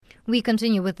We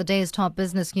continue with the day's top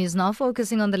business news now,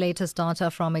 focusing on the latest data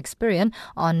from Experian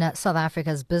on South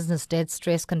Africa's business debt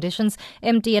stress conditions.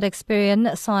 MD at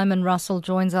Experian, Simon Russell,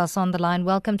 joins us on the line.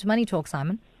 Welcome to Money Talk,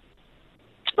 Simon.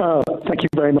 Thank you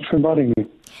very much for inviting me.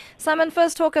 Simon,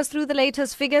 first talk us through the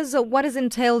latest figures. What is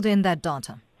entailed in that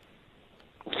data?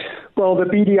 Well, the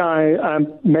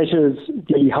BDI measures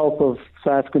the health of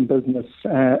South African business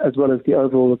as well as the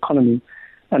overall economy.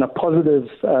 And a positive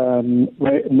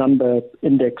number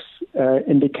index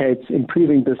indicates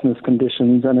improving business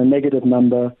conditions, and a negative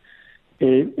number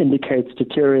indicates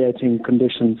deteriorating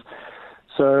conditions.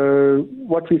 So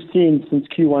what we've seen since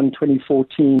Q1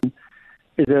 2014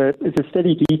 is a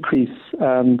steady decrease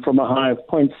from a high of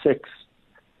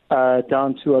 0.6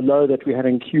 down to a low that we had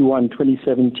in Q1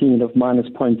 2017 of minus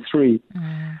 0.3.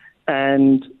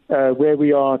 And where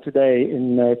we are today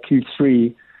in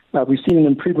Q3, we've seen an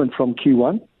improvement from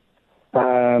Q1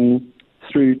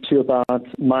 through to about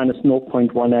minus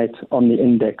 0.18 on the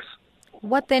index.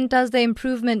 What then does the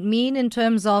improvement mean in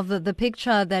terms of the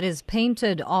picture that is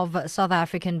painted of South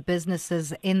African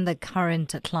businesses in the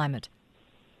current climate?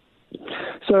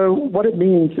 So what it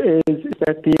means is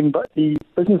that the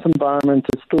business environment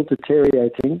is still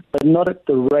deteriorating, but not at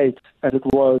the rate as it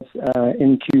was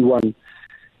in Q1.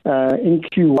 In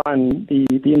Q1,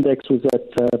 the index was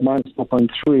at minus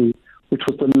 4.3, which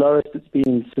was the lowest it's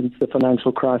been since the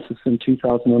financial crisis in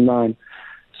 2009.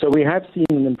 So we have seen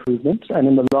an improvement, and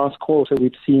in the last quarter,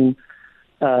 we've seen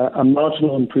a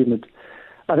marginal improvement.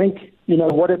 I think,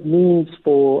 what it means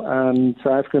for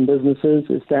South African businesses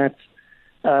is that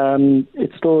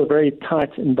it's still a very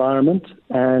tight environment,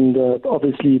 and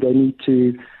obviously they need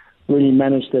to really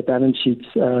manage their balance sheets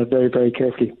very, very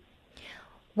carefully.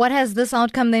 What has this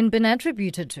outcome then been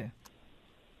attributed to?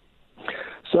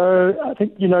 So I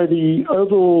think, the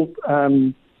overall,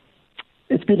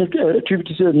 it's been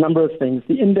attributed to a number of things.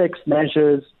 The index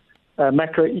measures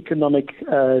macroeconomic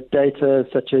data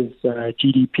such as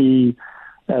GDP,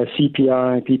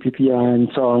 CPI, PPI, and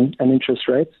so on, and interest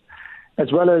rates,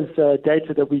 as well as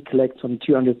data that we collect from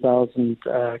 200,000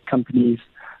 companies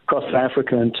across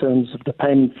Africa in terms of the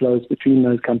payment flows between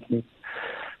those companies.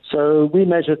 So we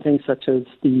measure things such as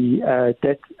the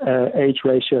debt age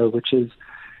ratio, which is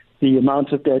the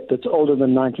amount of debt that's older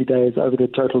than 90 days over the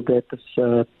total debt that's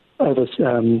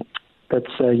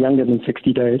younger than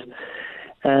 60 days.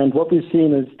 And what we've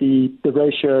seen is the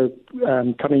ratio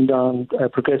coming down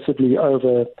progressively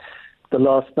over the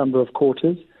last number of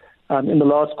quarters. In the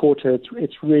last quarter,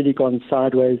 it's really gone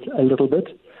sideways a little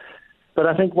bit. But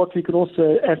I think what we can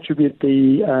also attribute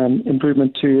the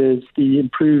improvement to is the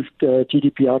improved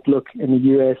GDP outlook in the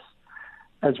U.S.,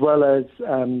 as well as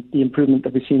the improvement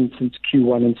that we've seen since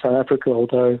Q1 in South Africa,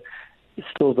 although it's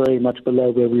still very much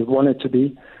below where we want it to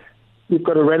be. We've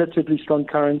got a relatively strong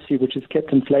currency, which has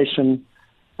kept inflation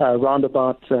around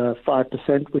about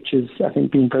 5%, which is, I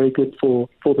think, been very good for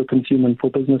the consumer and for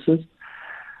businesses.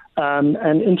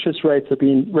 And interest rates have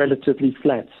been relatively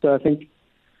flat. So I think,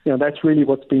 that's really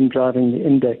what's been driving the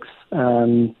index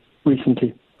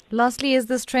recently. Lastly, is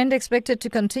this trend expected to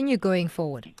continue going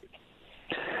forward?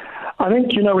 I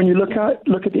think, when you look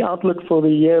at the outlook for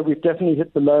the year, we've definitely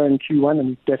hit the low in Q1, and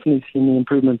we've definitely seen the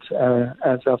improvement,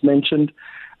 as I've mentioned.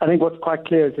 I think what's quite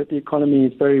clear is that the economy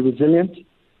is very resilient.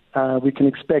 We can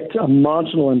expect a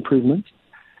marginal improvement,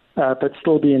 but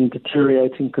still be in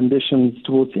deteriorating conditions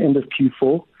towards the end of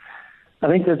Q4. I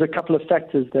think there's a couple of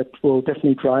factors that will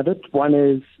definitely drive it. One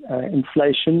is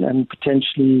inflation, and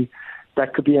potentially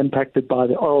that could be impacted by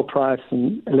the oil price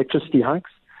and electricity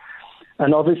hikes.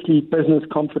 And obviously, business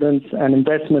confidence and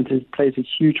investment plays a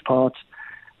huge part,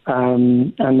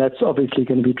 and that's obviously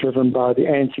going to be driven by the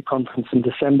ANC conference in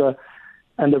December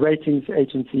and the ratings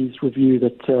agencies review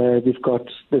that we've got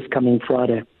this coming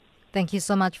Friday. Thank you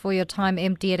so much for your time,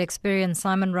 MD at Experian,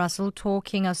 Simon Russell,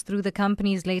 talking us through the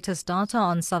company's latest data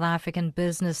on South African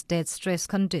business debt stress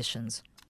conditions.